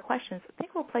tons more questions. I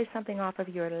think we'll play something off of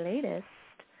your latest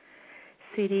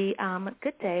CD,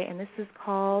 Good Day, and this is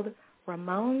called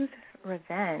Ramon's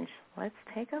Revenge. Let's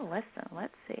take a listen.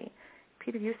 Let's see.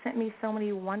 Peter, you sent me so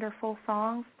many wonderful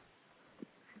songs. See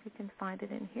if you can find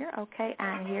it in here. Okay,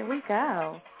 and here we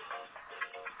go.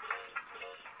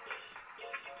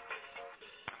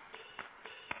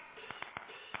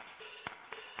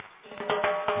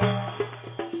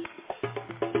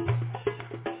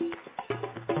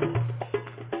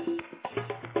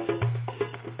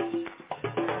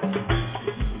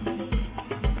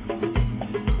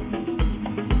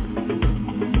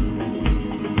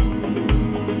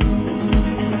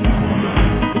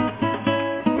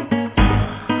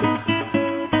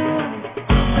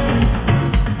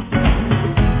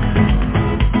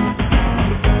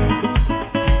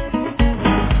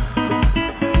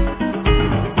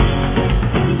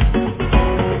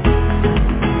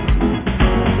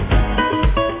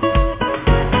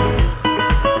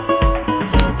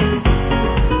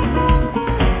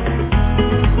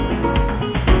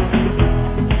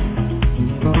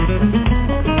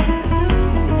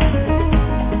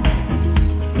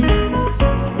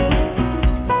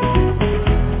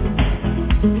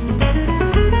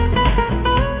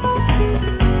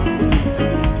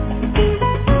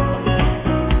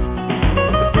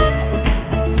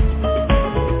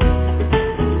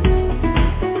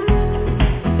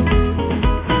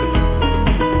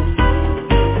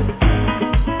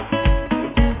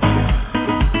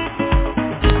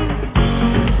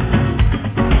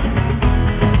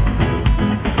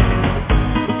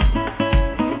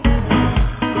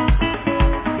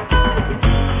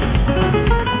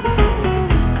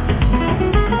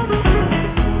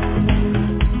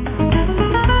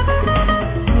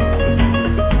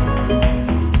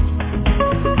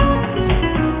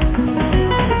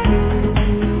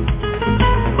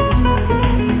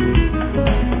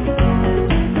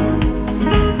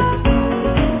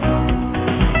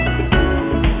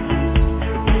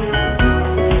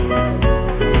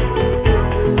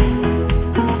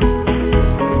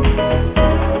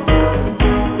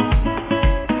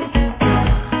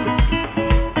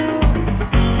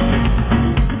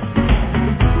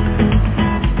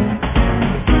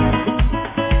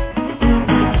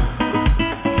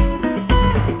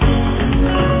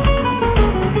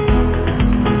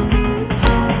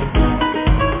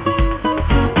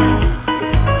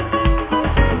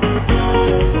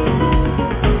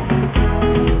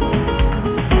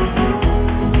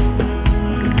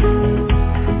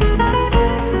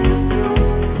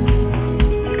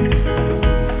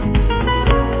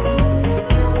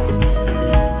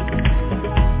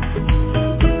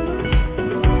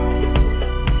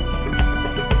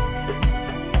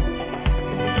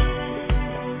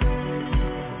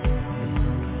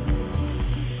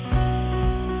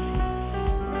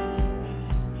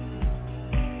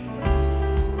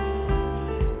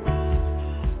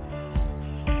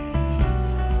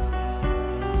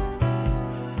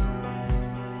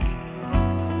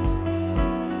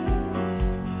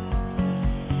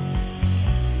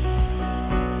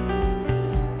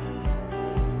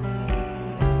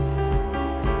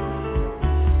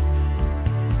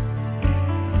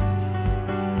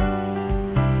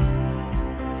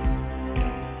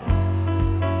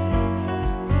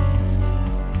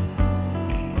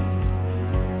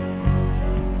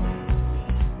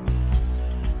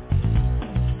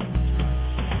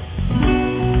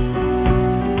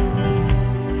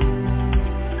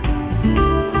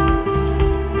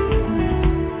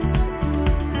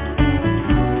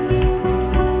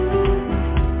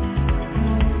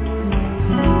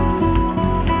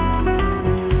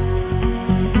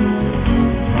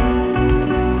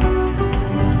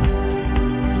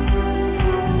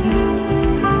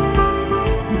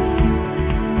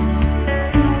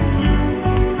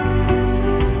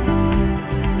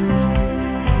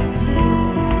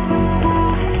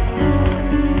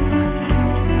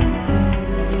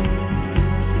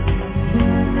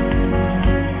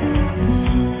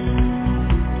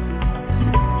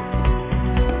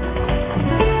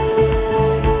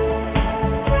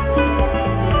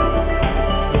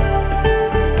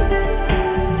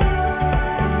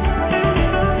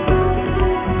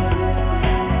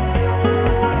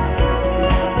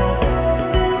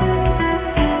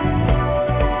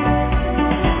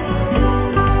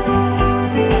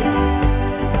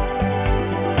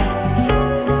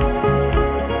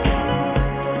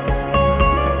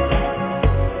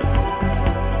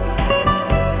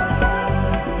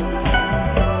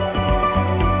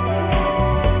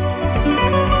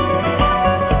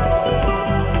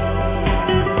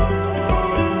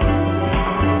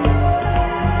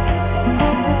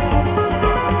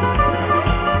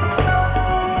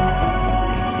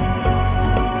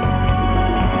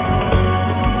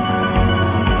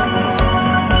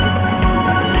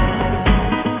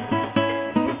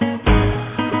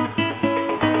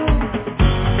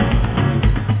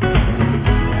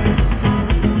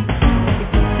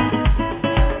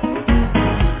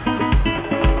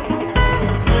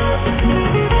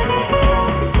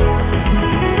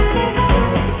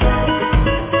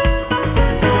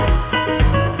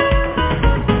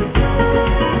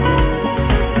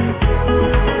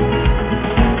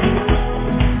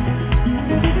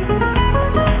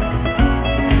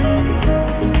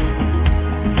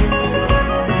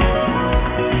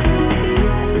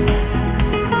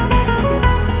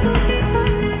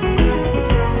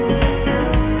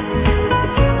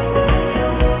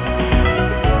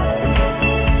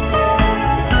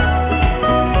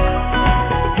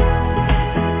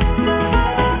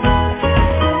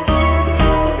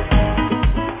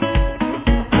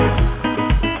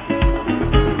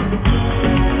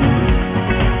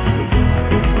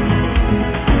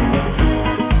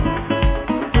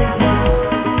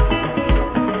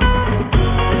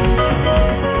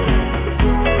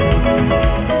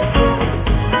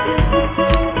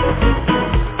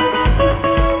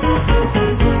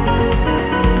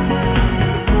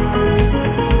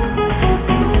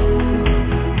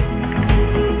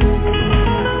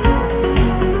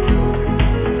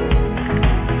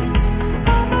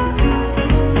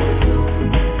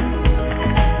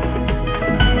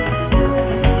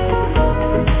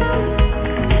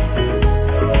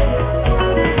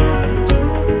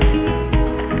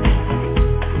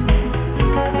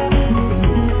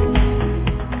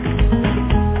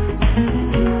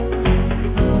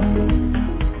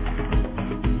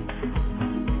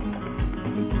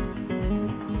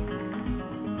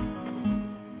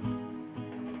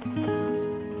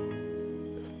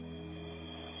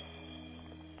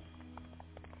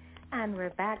 we're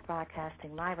back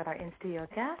broadcasting live with our in-studio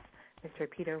guest, Mr.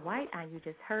 Peter White, and you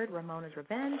just heard Ramona's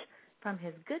Revenge from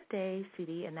his Good Day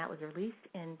CD, and that was released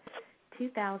in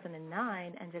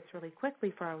 2009. And just really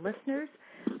quickly for our listeners,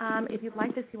 if you'd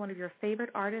like to see one of your favorite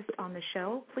artists on the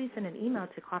show, please send an email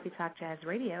to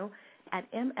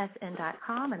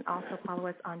coffeetalkjazzradio@msn.com, and also follow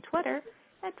us on Twitter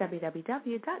at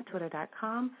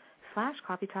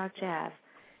www.twitter.com/coffeetalkjazz.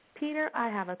 Peter, I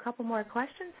have a couple more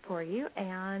questions for you,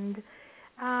 and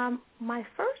my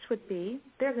first would be,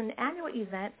 there's an annual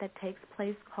event that takes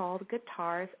place called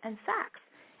Guitars and Sax,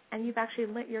 and you've actually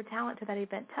lent your talent to that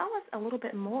event. Tell us a little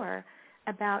bit more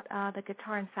about the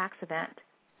Guitar and Sax event.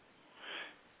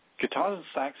 Guitars and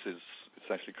Sax it's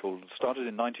actually called, started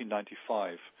in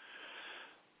 1995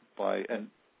 by an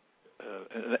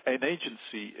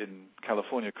agency in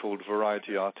California called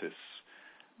Variety Artists,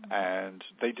 and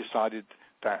they decided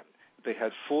that they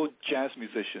had 4 jazz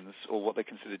musicians, or what they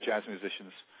considered jazz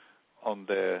musicians, on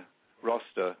their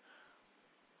roster,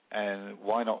 and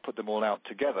why not put them all out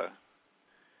together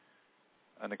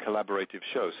in a collaborative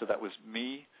show? So that was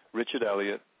me, Richard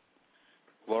Elliott,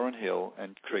 Warren Hill,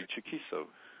 and Craig Chiquiso.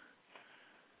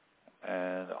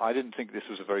 And I didn't think this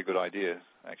was a very good idea,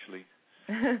 actually.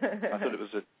 I thought it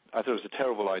was a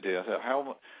terrible idea. I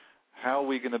thought, how are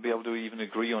we going to be able to even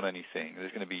agree on anything? There's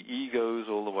going to be egos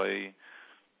all the way.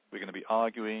 We're going to be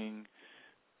arguing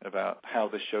about how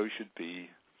the show should be.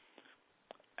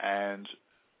 And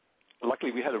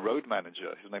luckily we had a road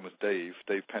manager. His name was Dave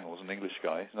Pennell, an English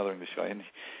guy, another English guy. And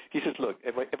he says, look,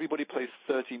 everybody plays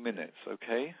 30 minutes,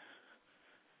 okay?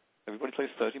 Everybody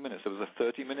plays 30 minutes. There was a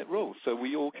 30-minute rule. So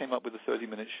we all came up with a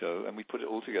 30-minute show, and we put it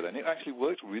all together. And it actually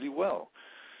worked really well.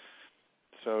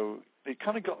 So it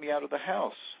kind of got me out of the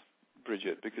house,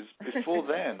 Bridget, because before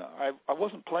then I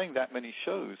wasn't playing that many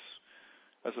shows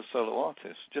as a solo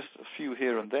artist, just a few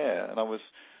here and there, and I was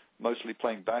mostly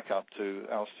playing backup to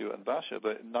Al Stewart and Basha,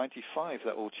 but in 95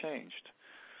 that all changed.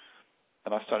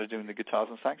 And I started doing the Guitars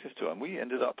and Saxes tour, and we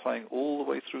ended up playing all the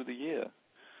way through the year.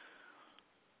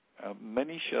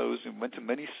 Many shows, and went to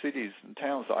many cities and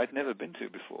towns that I'd never been to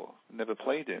before, never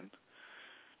played in.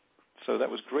 So that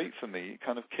was great for me. It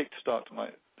kind of started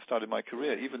my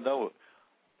career, even though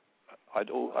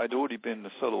I'd already been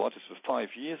a solo artist for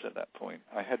 5 years at that point.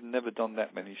 I had never done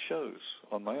that many shows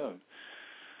on my own,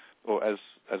 or as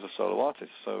a solo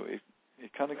artist. So it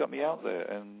kind of got me out there,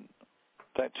 and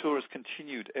that tour has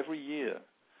continued every year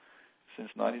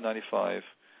since 1995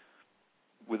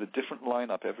 with a different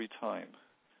lineup every time.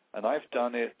 And I've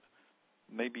done it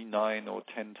maybe 9 or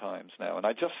 10 times now. And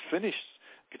I just finished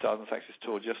Guitars and Saxes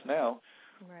tour just now,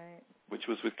 right, which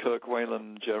was with Kirk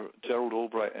Whalen, Gerald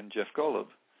Albright, and Jeff Golub.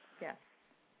 Yes.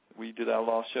 We did our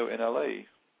last show in L.A.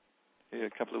 here a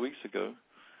couple of weeks ago,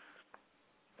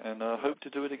 and I hope to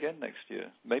do it again next year,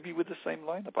 maybe with the same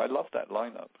lineup. I love that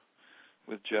lineup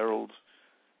with Gerald,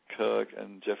 Kirk,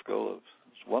 and Jeff Golub.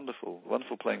 It's wonderful,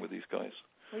 wonderful playing with these guys.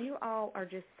 Well, you all are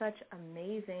just such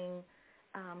amazing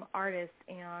artists,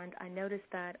 and I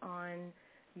noticed that on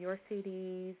your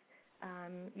CDs,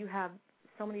 you have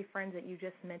so many friends that you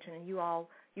just mentioned, and you all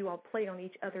played on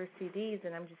each other's CDs,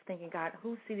 and I'm just thinking, God,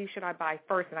 whose CD should I buy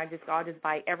first? And I'll just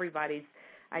buy everybody's.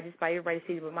 I just buy everybody's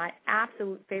CD. But my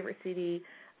absolute favorite CD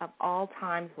of all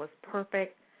times was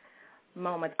Perfect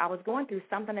Moments. I was going through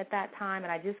something at that time,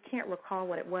 and I just can't recall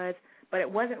what it was, but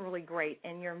it wasn't really great.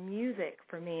 And your music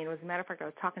for me, and as a matter of fact, I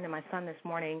was talking to my son this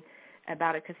morning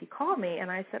about it because he called me,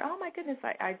 and I said, oh, my goodness,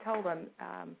 I told him,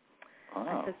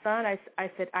 I said, son, I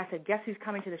said, guess who's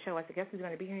coming to the show? I said, guess who's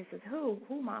going to be here? He says, who,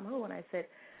 Mom, who? And I said,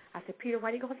 Peter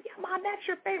White. He goes, yeah, Mom, that's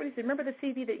your favorite. He said, remember the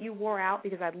CD that you wore out?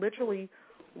 Because I literally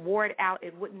wore it out.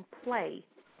 It wouldn't play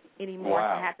anymore.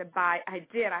 Wow. So I had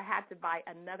to buy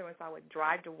another one. So I would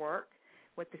drive to work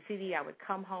with the CD. I would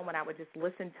come home and I would just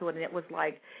listen to it, and it was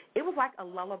like a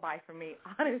lullaby for me,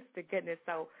 honest to goodness.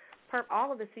 So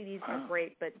all of the CDs are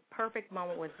great, but Perfect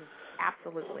Moment was just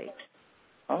absolutely.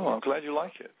 Oh, I'm glad you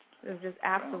like it. It was just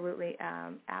absolutely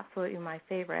my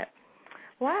favorite.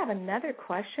 Well, I have another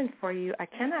question for you. I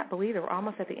cannot believe that we're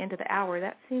almost at the end of the hour.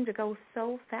 That seemed to go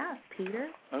so fast, Peter.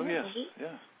 Oh, yes,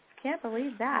 yeah. Can't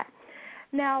believe that.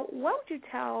 Now, what would you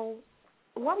tell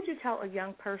a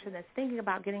young person that's thinking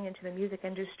about getting into the music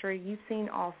industry? You've seen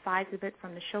all sides of it,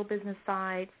 from the show business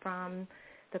side, from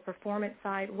the performance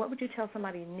side. What would you tell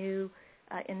somebody new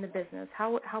in the business?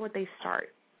 How would they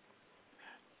start?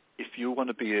 If you want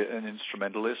to be an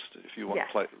instrumentalist, if you want to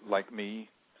play like me,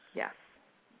 yes,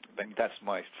 then that's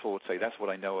my forte. That's what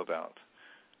I know about.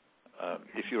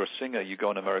 If you're a singer, you go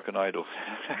on American Idol.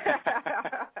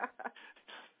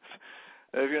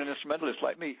 If you're an instrumentalist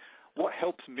like me, what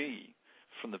helped me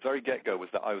from the very get-go was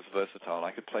that I was versatile.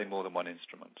 I could play more than one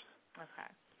instrument. Okay.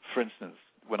 For instance,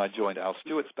 when I joined Al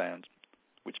Stewart's band,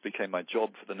 which became my job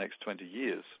for the next 20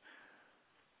 years,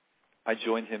 I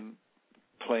joined him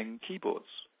playing keyboards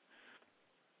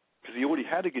because he already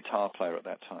had a guitar player at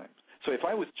that time. So if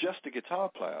I was just a guitar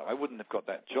player, I wouldn't have got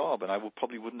that job, and I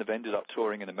probably wouldn't have ended up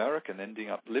touring in America and ending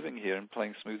up living here and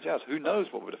playing smooth jazz. Who knows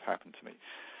what would have happened to me?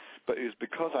 But it was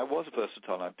because I was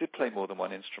versatile and I did play more than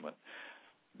one instrument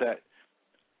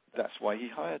that's why he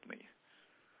hired me.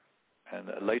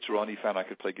 And later on, he found I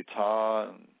could play guitar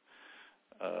and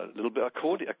a little bit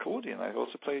accordion. I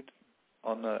also played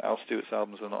on Al Stewart's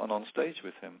albums and on stage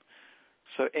with him.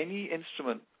 So any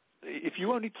instrument, if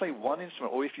you only play one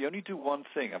instrument, or if you only do one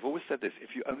thing, I've always said this,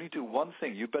 if you only do one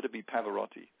thing, you better be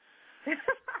Pavarotti.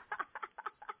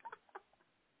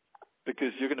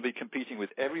 Because you're going to be competing with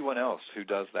everyone else who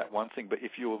does that one thing. But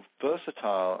if you're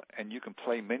versatile and you can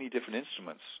play many different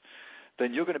instruments,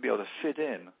 then you're going to be able to fit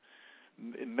in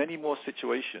many more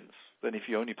situations than if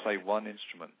you only play one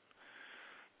instrument.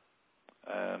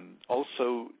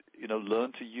 Also,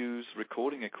 learn to use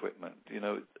recording equipment.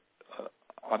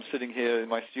 I'm sitting here in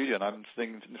my studio and I'm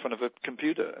sitting in front of a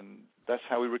computer, and that's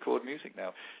how we record music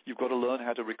now. You've got to learn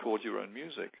how to record your own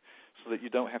music so that you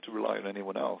don't have to rely on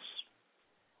anyone else.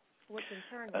 Which in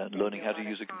turn and learning how to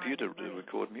use a computer to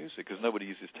record music, because nobody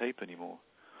uses tape anymore.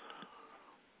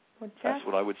 Well, that's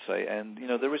what I would say. And,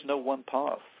 there is no one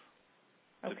path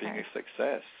to being a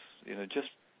success.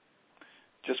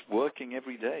 Just working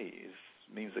every day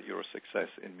means that you're a success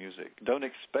in music. Don't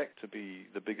expect to be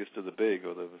the biggest of the big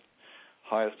or the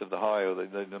highest of the high or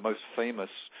the most famous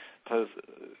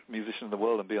musician in the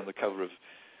world and be on the cover of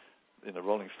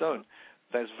Rolling Stone.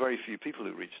 There's very few people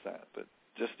who reach that. But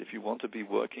just if you want to be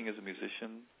working as a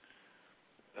musician,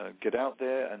 get out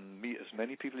there and meet as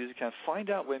many people as you can. Find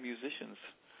out where musicians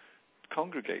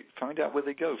congregate. Find out where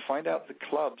they go. Find out the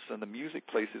clubs and the music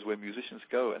places where musicians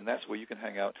go, and that's where you can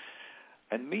hang out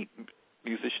and meet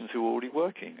musicians who are already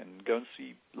working, and go and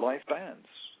see live bands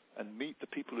and meet the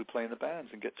people who play in the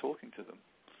bands and get talking to them.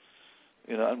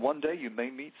 And one day you may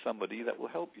meet somebody that will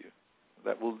help you,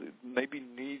 that will maybe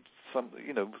need somebody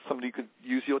who could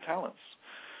use your talents,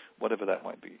 whatever that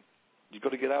might be. You've got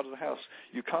to get out of the house.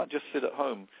 You can't just sit at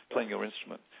home playing your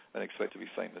instrument and expect to be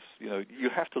famous. You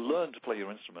have to learn to play your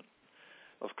instrument,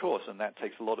 of course, and that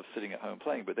takes a lot of sitting at home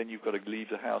playing, but then you've got to leave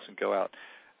the house and go out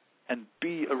and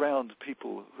be around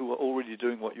people who are already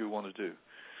doing what you want to do.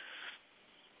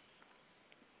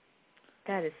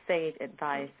 That is sage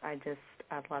advice. I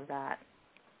love that.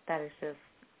 That is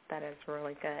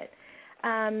really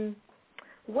good.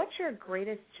 What's your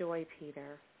greatest joy,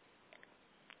 Peter?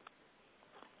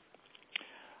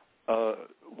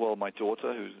 Well, my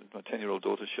daughter, who's my 10-year-old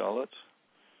daughter, Charlotte,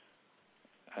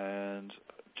 and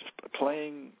just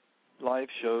playing live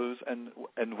shows, and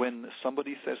when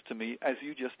somebody says to me, as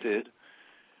you just did,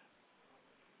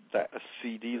 that a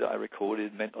CD that I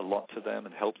recorded meant a lot to them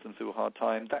and helped them through a hard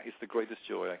time, that is the greatest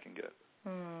joy I can get.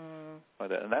 By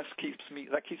that. And that keeps me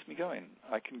going.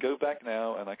 I can go back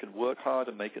now and I can work hard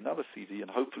and make another CD, and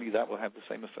hopefully that will have the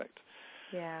same effect.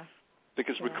 Yeah.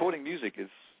 Because recording music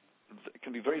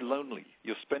can be very lonely.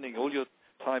 You're spending all your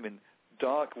time in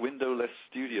dark, windowless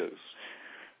studios,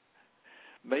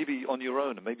 maybe on your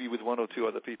own, maybe with one or two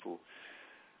other people,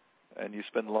 and you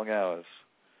spend long hours.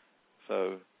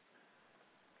 So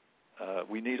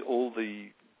we need all the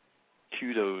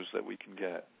kudos that we can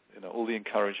get, all the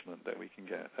encouragement that we can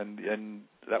get. And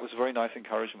that was a very nice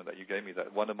encouragement that you gave me,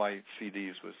 that one of my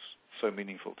CDs was so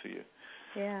meaningful to you.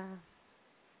 Yeah.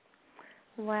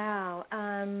 Wow.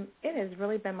 It has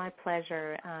really been my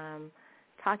pleasure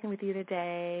talking with you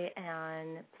today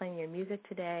and playing your music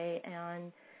today.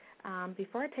 And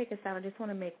before I take us out, I just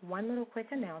want to make one little quick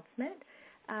announcement.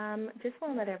 Just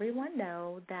want to let everyone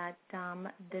know that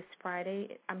this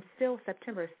Friday,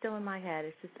 September is still in my head.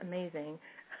 It's just amazing.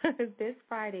 This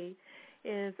Friday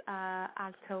is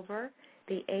October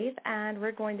the 8th, and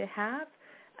we're going to have,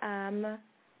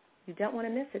 you don't want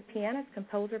to miss it, pianist,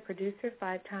 composer, producer,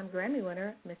 5-time Grammy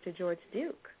winner, Mr. George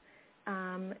Duke,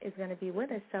 is going to be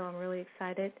with us. So I'm really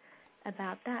excited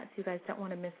about that. So you guys don't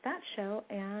want to miss that show.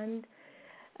 And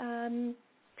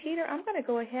Peter, I'm going to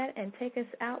go ahead and take us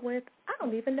out with, I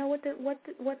don't even know what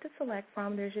to select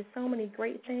from. There's just so many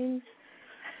great things,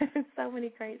 so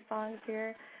many great songs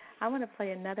here. I want to play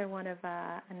another one of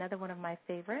my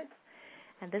favorites,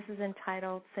 and this is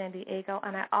entitled San Diego.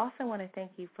 And I also want to thank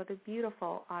you for the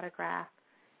beautiful autograph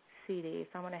CD.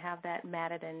 So I'm going to have that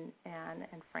matted and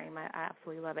framed. I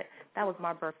absolutely love it. That was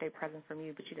my birthday present from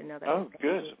you, but you didn't know that. Oh,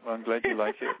 good. Well, I'm glad you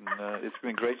like it. And it's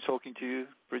been great talking to you,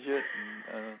 Bridget.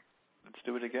 And let's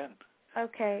do it again.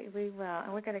 Okay, we will.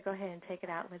 And we're going to go ahead and take it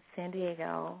out with San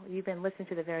Diego. You've been listening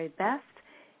to the very best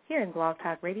here in Blog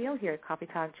Talk Radio, here at Coffee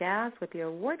Talk Jazz with the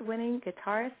award-winning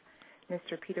guitarist,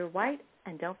 Mr. Peter White.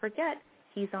 And don't forget,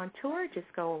 he's on tour. Just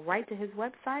go right to his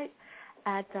website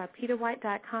at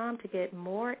peterwhite.com to get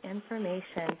more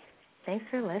information. Thanks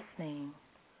for listening.